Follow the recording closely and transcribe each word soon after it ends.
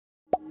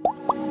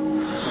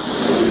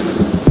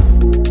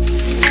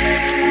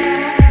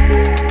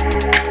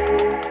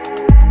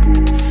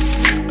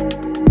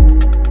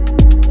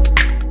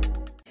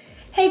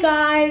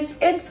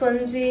it's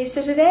Lindsay.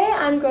 So today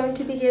I'm going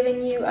to be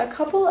giving you a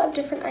couple of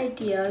different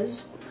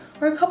ideas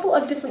or a couple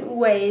of different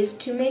ways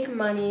to make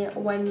money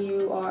when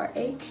you are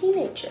a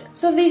teenager.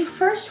 So the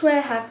first way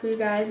I have for you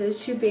guys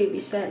is to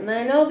babysit, and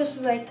I know this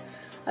is like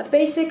a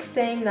basic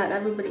thing that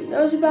everybody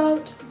knows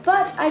about,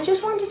 but I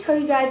just want to tell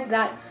you guys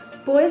that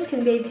boys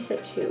can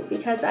babysit too,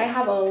 because I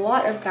have a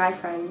lot of guy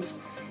friends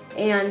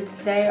and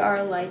they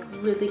are like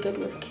really good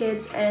with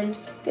kids, and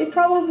they'd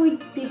probably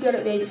be good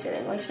at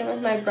babysitting. Like same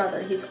with my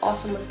brother, he's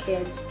awesome with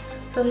kids,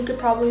 so he could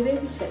probably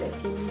babysit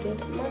if he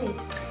needed money.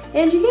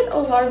 And you get a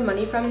lot of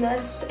money from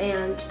this,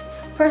 and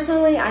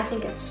personally I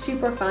think it's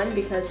super fun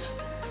because,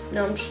 you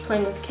know, I'm just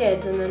playing with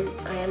kids and then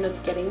I end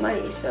up getting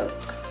money, so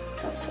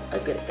that's a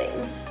good thing.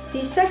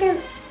 The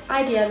second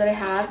idea that I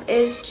have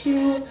is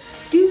to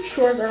do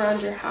chores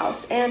around your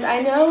house, and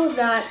I know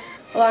that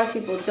a lot of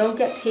people don't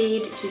get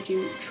paid to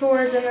do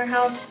chores in their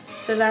house,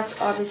 so that's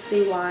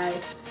obviously why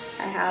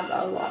I have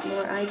a lot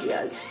more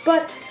ideas.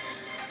 But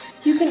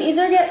you can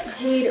either get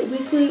paid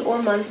weekly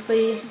or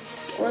monthly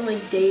or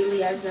like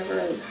daily. I've never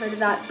really heard of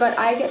that, but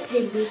I get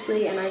paid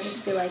weekly, and I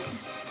just feel like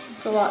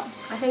it's a lot.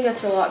 I think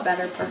that's a lot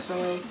better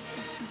personally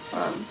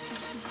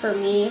for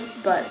me,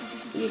 but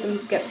you can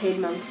get paid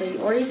monthly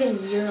or even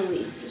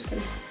yearly. Just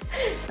kidding.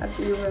 That'd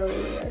be really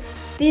weird.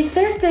 The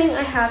third thing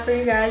I have for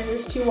you guys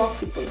is to walk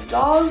people's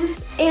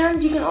dogs,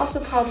 and you can also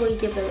probably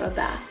give them a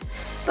bath.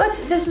 But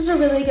this is a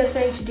really good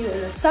thing to do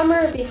in the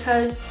summer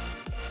because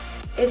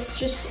it's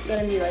just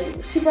gonna be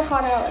like super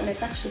hot out, and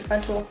it's actually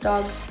fun to walk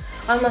dogs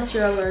unless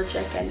you're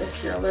allergic, and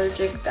if you're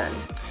allergic then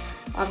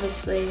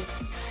obviously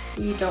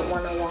you don't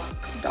want to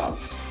walk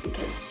dogs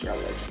because you're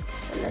allergic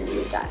and then you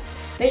would die.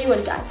 No, you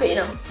wouldn't die, but you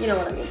know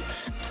what I mean.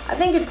 I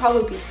think it'd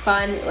probably be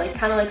fun, like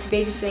kind of like the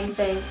babysitting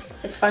thing.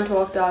 It's fun to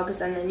walk dogs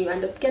and then you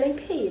end up getting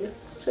paid,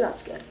 so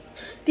that's good.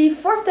 The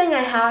fourth thing I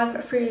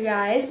have for you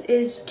guys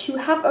is to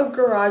have a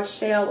garage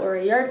sale or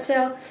a yard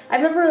sale.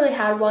 I've never really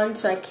had one,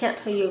 so I can't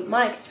tell you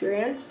my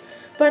experience,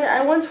 but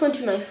I once went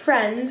to my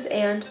friend's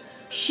and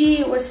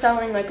she was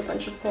selling like a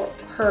bunch of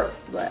her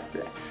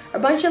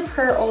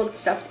old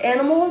stuffed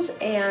animals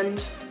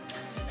and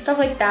stuff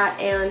like that,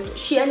 and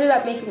she ended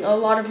up making a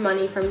lot of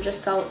money from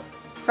just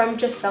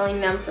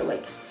selling them for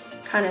like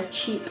kind of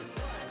cheap.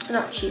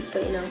 Not cheap,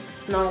 but you know,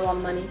 not a lot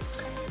of money,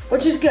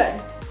 which is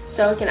good,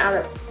 so it can add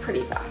up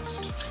pretty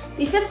fast.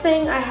 The fifth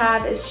thing I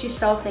have is to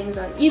sell things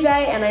on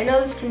eBay, and I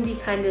know this can be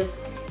kind of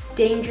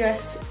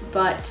dangerous,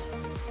 but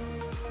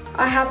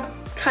I have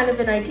kind of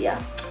an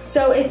idea.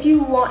 So if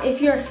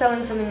you're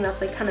selling something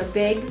that's like kind of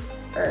big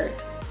or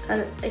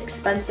kind of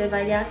expensive,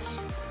 I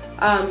guess,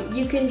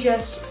 you can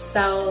just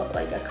sell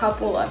like a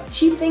couple of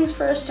cheap things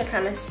first to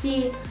kind of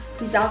see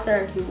who's out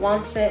there and who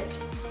wants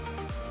it,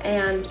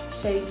 and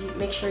so you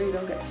make sure you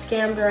don't get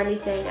scammed or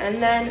anything,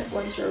 and then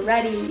once you're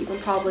ready you can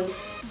probably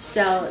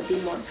sell the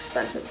more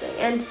expensive thing.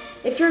 And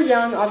if you're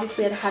young,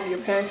 obviously I'd have your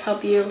parents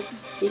help you,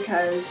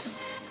 because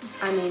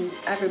I mean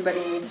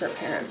everybody needs their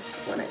parents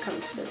when it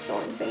comes to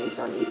selling things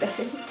on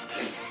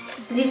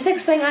eBay. The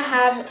sixth thing I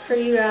have for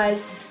you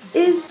guys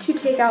is to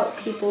take out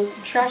people's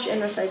trash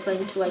and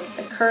recycling to like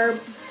the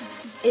curb.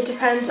 It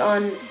depends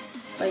on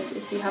like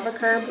if you have a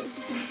curb.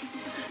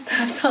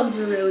 That sounds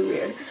really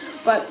weird,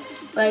 but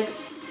like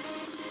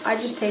I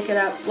just take it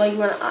up, like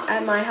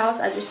at my house,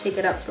 I just take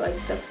it up to like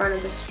the front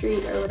of the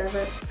street or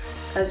whatever,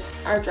 because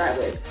our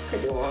driveway is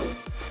pretty long.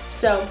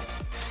 So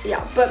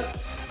yeah,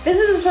 but this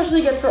is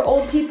especially good for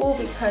old people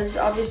because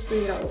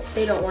obviously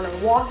they don't want to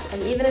walk,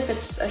 and even if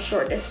it's a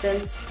short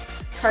distance,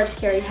 it's hard to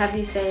carry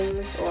heavy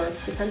things, or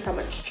it depends how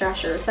much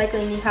trash or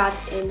recycling you have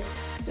in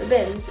your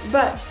bins.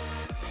 But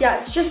yeah,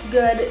 it's just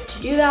good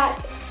to do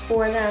that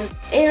for them.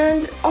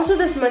 And also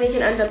this money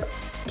can end up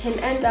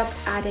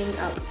adding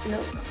up.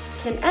 Nope.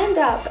 Can end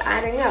up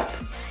adding up.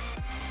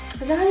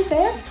 Is that how you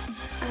say it?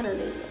 I don't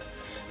know.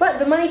 But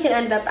the money can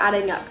end up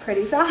adding up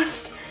pretty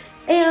fast.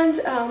 And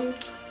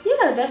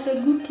yeah, that's a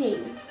good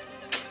thing.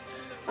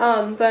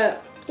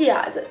 But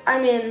yeah, I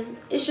mean,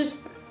 it's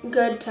just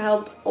good to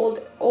help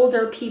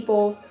older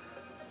people,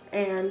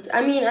 and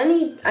I mean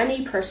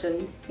any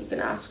person you can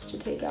ask to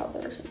take out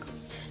their recycling.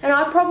 And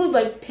I'd probably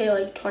like pay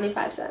like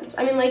 25 cents.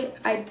 I mean, like,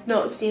 I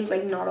know it seems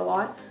like not a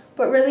lot,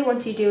 but really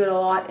once you do it a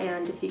lot,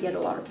 and if you get a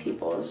lot of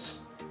people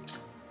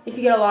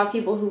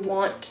who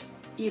want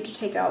you to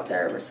take out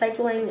their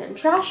recycling and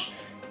trash,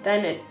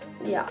 then it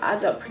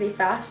adds up pretty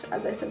fast,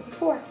 as I said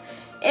before.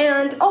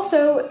 And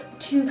also,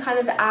 to kind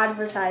of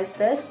advertise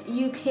this,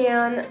 you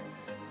can,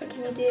 what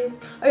can you do?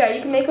 Oh yeah,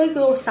 you can make like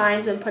little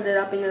signs and put it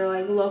up in your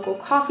like local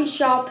coffee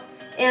shop,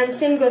 and the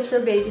same goes for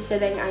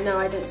babysitting. I know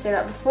I didn't say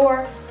that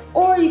before.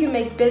 Or you can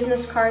make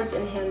business cards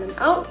and hand them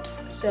out.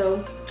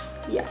 So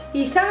yeah.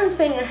 The seventh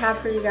thing I have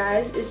for you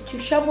guys is to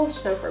shovel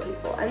snow for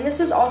people, and this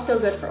is also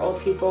good for old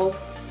people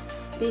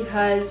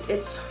because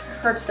it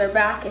hurts their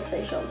back if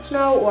they shovel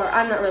snow, or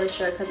I'm not really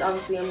sure because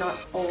obviously I'm not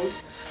old,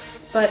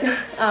 but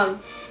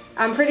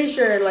I'm pretty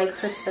sure it like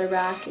hurts their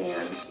back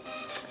and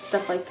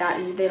stuff like that,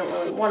 and they don't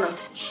really want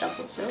to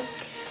shovel snow.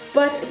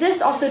 But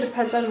this also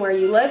depends on where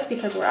you live,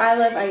 because where I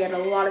live I get a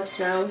lot of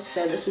snow,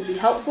 so this would be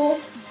helpful.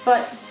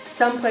 But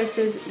some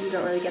places you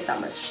don't really get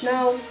that much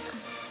snow.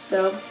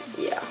 So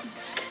yeah,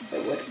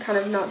 it would kind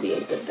of not be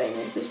a good thing.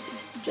 It would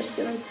just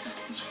be like,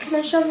 can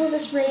I shovel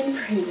this rain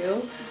for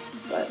you?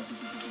 But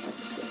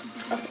obviously,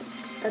 okay,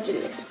 that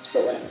didn't make sense,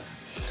 but whatever.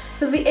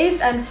 So the 8th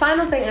and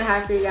final thing I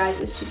have for you guys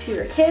is to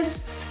tutor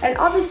kids. And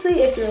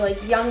obviously if you're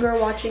like younger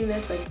watching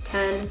this, like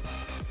 10,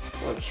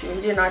 which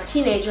means you're not a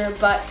teenager,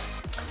 but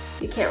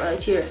you can't really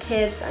tutor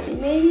kids. I mean,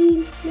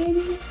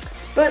 maybe.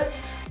 But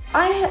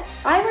I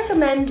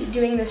recommend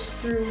doing this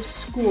through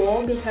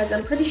school because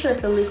I'm pretty sure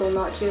it's illegal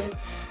not to.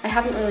 I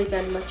haven't really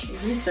done much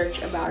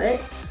research about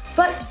it,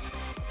 but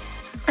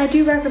I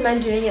do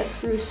recommend doing it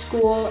through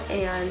school.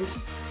 And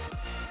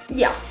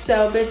yeah,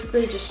 so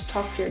basically just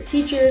talk to your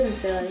teachers and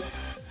say like,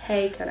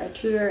 hey, could I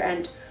tutor?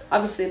 And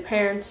obviously the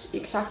parents,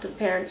 you can talk to the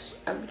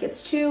parents of the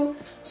kids too.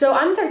 So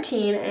I'm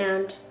 13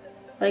 and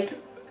like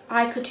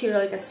I could tutor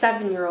like a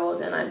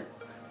 7-year-old and I'd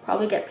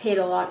probably get paid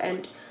a lot.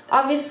 And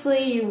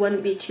obviously you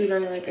wouldn't be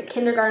tutoring like a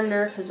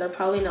kindergartner because they're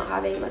probably not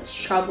having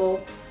much trouble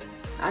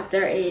at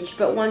their age.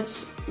 But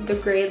once the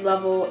grade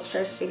level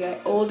starts to get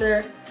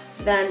older,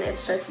 then it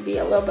starts to be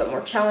a little bit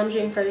more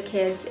challenging for the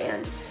kids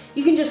and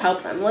you can just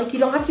help them. Like you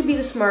don't have to be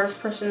the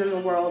smartest person in the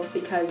world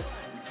because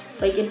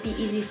like it'd be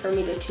easy for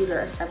me to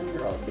tutor a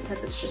 7-year-old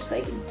because it's just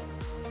like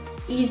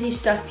easy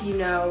stuff you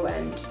know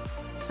and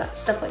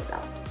stuff like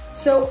that.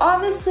 So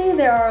obviously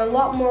there are a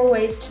lot more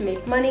ways to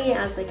make money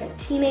as like a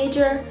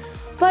teenager,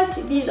 but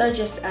these are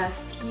just a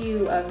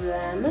few of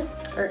them,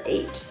 or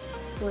 8,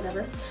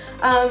 whatever.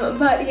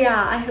 But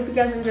yeah, I hope you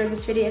guys enjoyed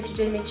this video. If you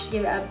did, make sure to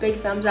give it a big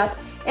thumbs up.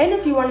 And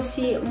if you want to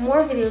see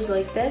more videos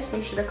like this,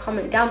 make sure to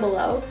comment down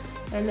below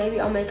and maybe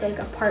I'll make like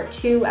a part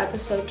 2,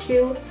 episode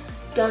 2.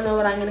 Don't know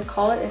what I'm going to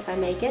call it if I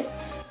make it,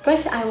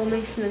 but I will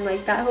make something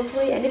like that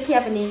hopefully. And if you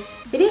have any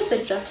video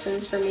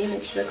suggestions for me,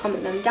 make sure to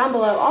comment them down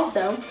below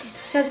also,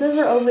 because those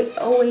are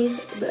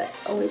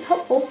always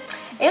helpful.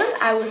 And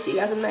I will see you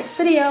guys in the next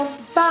video.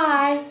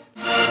 Bye!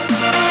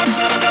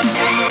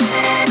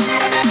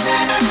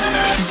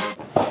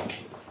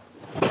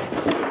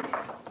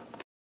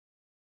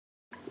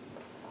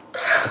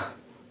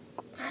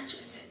 I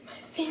just hit my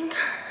finger.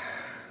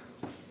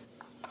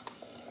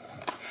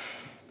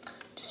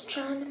 Just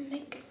trying to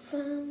make a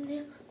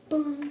thumbnail.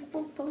 Boom,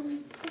 boom,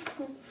 boom,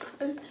 boom,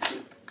 boom.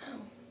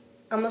 Ow.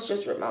 I must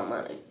just rip my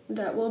money.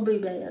 That will be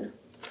bad.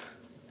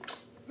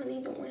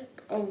 Money don't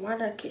work. Oh, why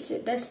did I kiss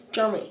it? That's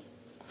Jeremy.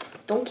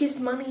 Don't kiss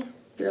money.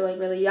 If you're like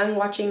really young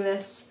watching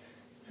this,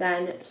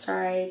 then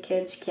sorry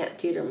kids, you can't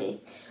tutor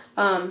me.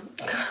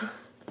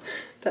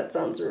 That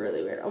sounds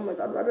really weird. Oh my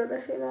god, why did I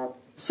say that?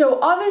 So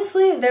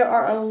obviously there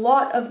are a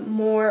lot of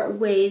more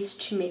ways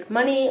to make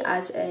money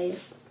as a...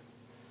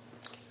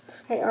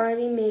 I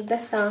already made the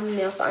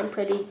thumbnail, so I'm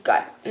pretty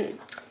good. Yeah,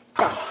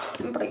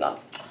 I'm pretty good.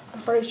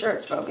 I'm pretty sure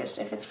it's focused.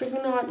 If it's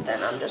freaking not,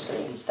 then I'm just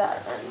gonna use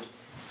that and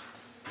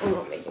I'm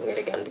not making it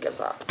again because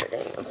that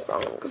freaking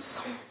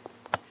songs.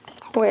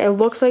 Wait, it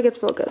looks like it's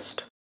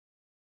focused.